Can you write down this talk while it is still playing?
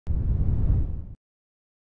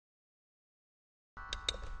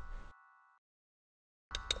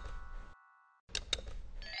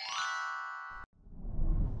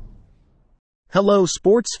Hello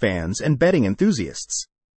sports fans and betting enthusiasts.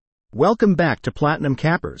 Welcome back to Platinum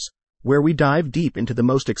Cappers, where we dive deep into the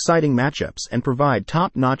most exciting matchups and provide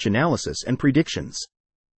top-notch analysis and predictions.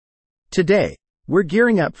 Today, we're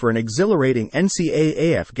gearing up for an exhilarating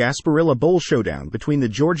NCAAF Gasparilla Bowl showdown between the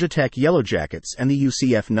Georgia Tech Yellow Jackets and the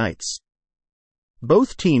UCF Knights.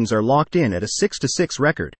 Both teams are locked in at a 6-6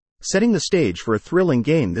 record, setting the stage for a thrilling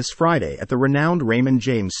game this Friday at the renowned Raymond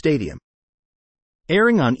James Stadium.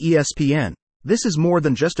 Airing on ESPN, this is more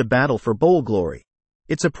than just a battle for bowl glory.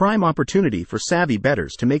 It's a prime opportunity for savvy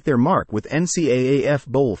bettors to make their mark with NCAAF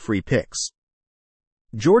Bowl free picks.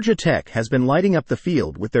 Georgia Tech has been lighting up the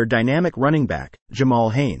field with their dynamic running back,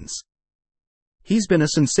 Jamal Haynes. He's been a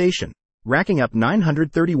sensation, racking up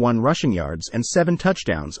 931 rushing yards and 7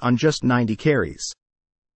 touchdowns on just 90 carries.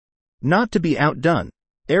 Not to be outdone,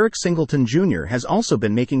 Eric Singleton Jr. has also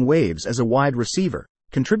been making waves as a wide receiver,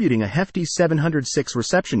 contributing a hefty 706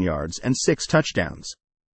 reception yards and 6 touchdowns.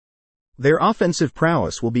 Their offensive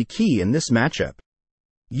prowess will be key in this matchup.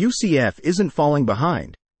 UCF isn't falling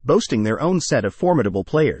behind, boasting their own set of formidable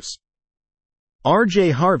players.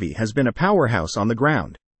 R.J. Harvey has been a powerhouse on the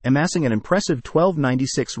ground, amassing an impressive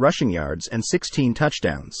 1,296 rushing yards and 16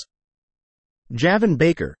 touchdowns. Javon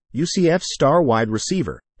Baker, UCF's star wide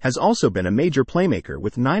receiver, has also been a major playmaker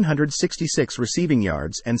with 966 receiving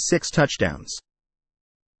yards and 6 touchdowns.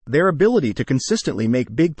 Their ability to consistently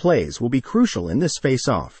make big plays will be crucial in this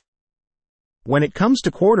face-off. When it comes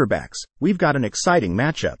to quarterbacks, we've got an exciting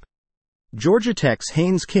matchup. Georgia Tech's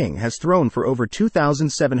Haynes King has thrown for over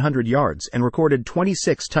 2,700 yards and recorded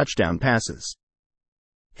 26 touchdown passes.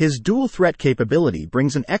 His dual-threat capability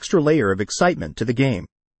brings an extra layer of excitement to the game.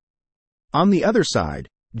 On the other side,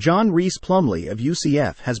 John Reese Plumlee of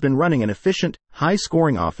UCF has been running an efficient,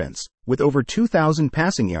 high-scoring offense, with over 2,000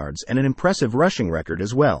 passing yards and an impressive rushing record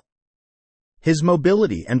as well. His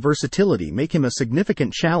mobility and versatility make him a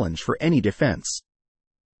significant challenge for any defense.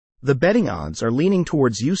 The betting odds are leaning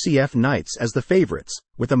towards UCF Knights as the favorites,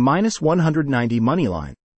 with a -190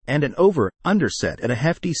 moneyline, and an over-under set at a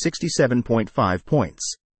hefty 67.5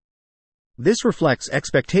 points. This reflects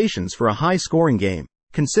expectations for a high-scoring game,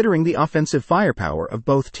 considering the offensive firepower of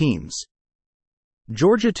both teams.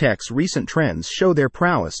 Georgia Tech's recent trends show their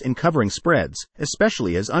prowess in covering spreads,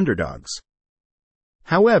 especially as underdogs.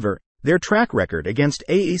 However, their track record against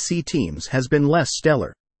AAC teams has been less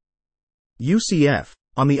stellar. UCF,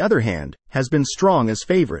 on the other hand, has been strong as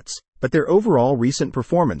favorites, but their overall recent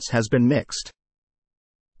performance has been mixed.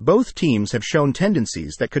 Both teams have shown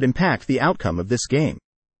tendencies that could impact the outcome of this game.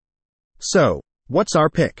 So, what's our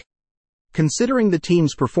pick? Considering the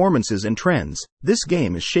team's performances and trends, this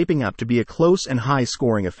game is shaping up to be a close and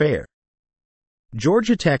high-scoring affair.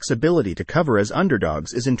 Georgia Tech's ability to cover as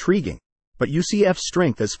underdogs is intriguing, but UCF's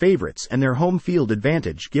strength as favorites and their home field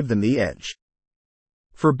advantage give them the edge.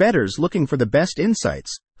 For bettors looking for the best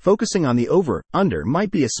insights, focusing on the over-under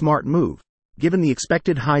might be a smart move, given the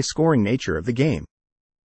expected high-scoring nature of the game.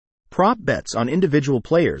 Prop bets on individual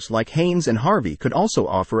players like Haynes and Harvey could also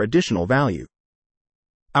offer additional value.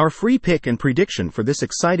 Our free pick and prediction for this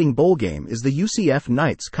exciting bowl game is the UCF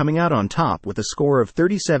Knights coming out on top with a score of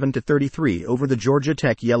 37-33 over the Georgia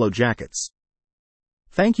Tech Yellow Jackets.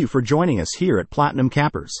 Thank you for joining us here at Platinum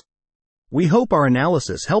Cappers. We hope our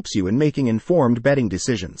analysis helps you in making informed betting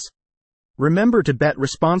decisions. Remember to bet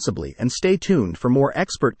responsibly and stay tuned for more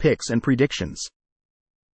expert picks and predictions.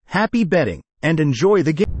 Happy betting, and enjoy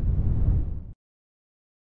the game!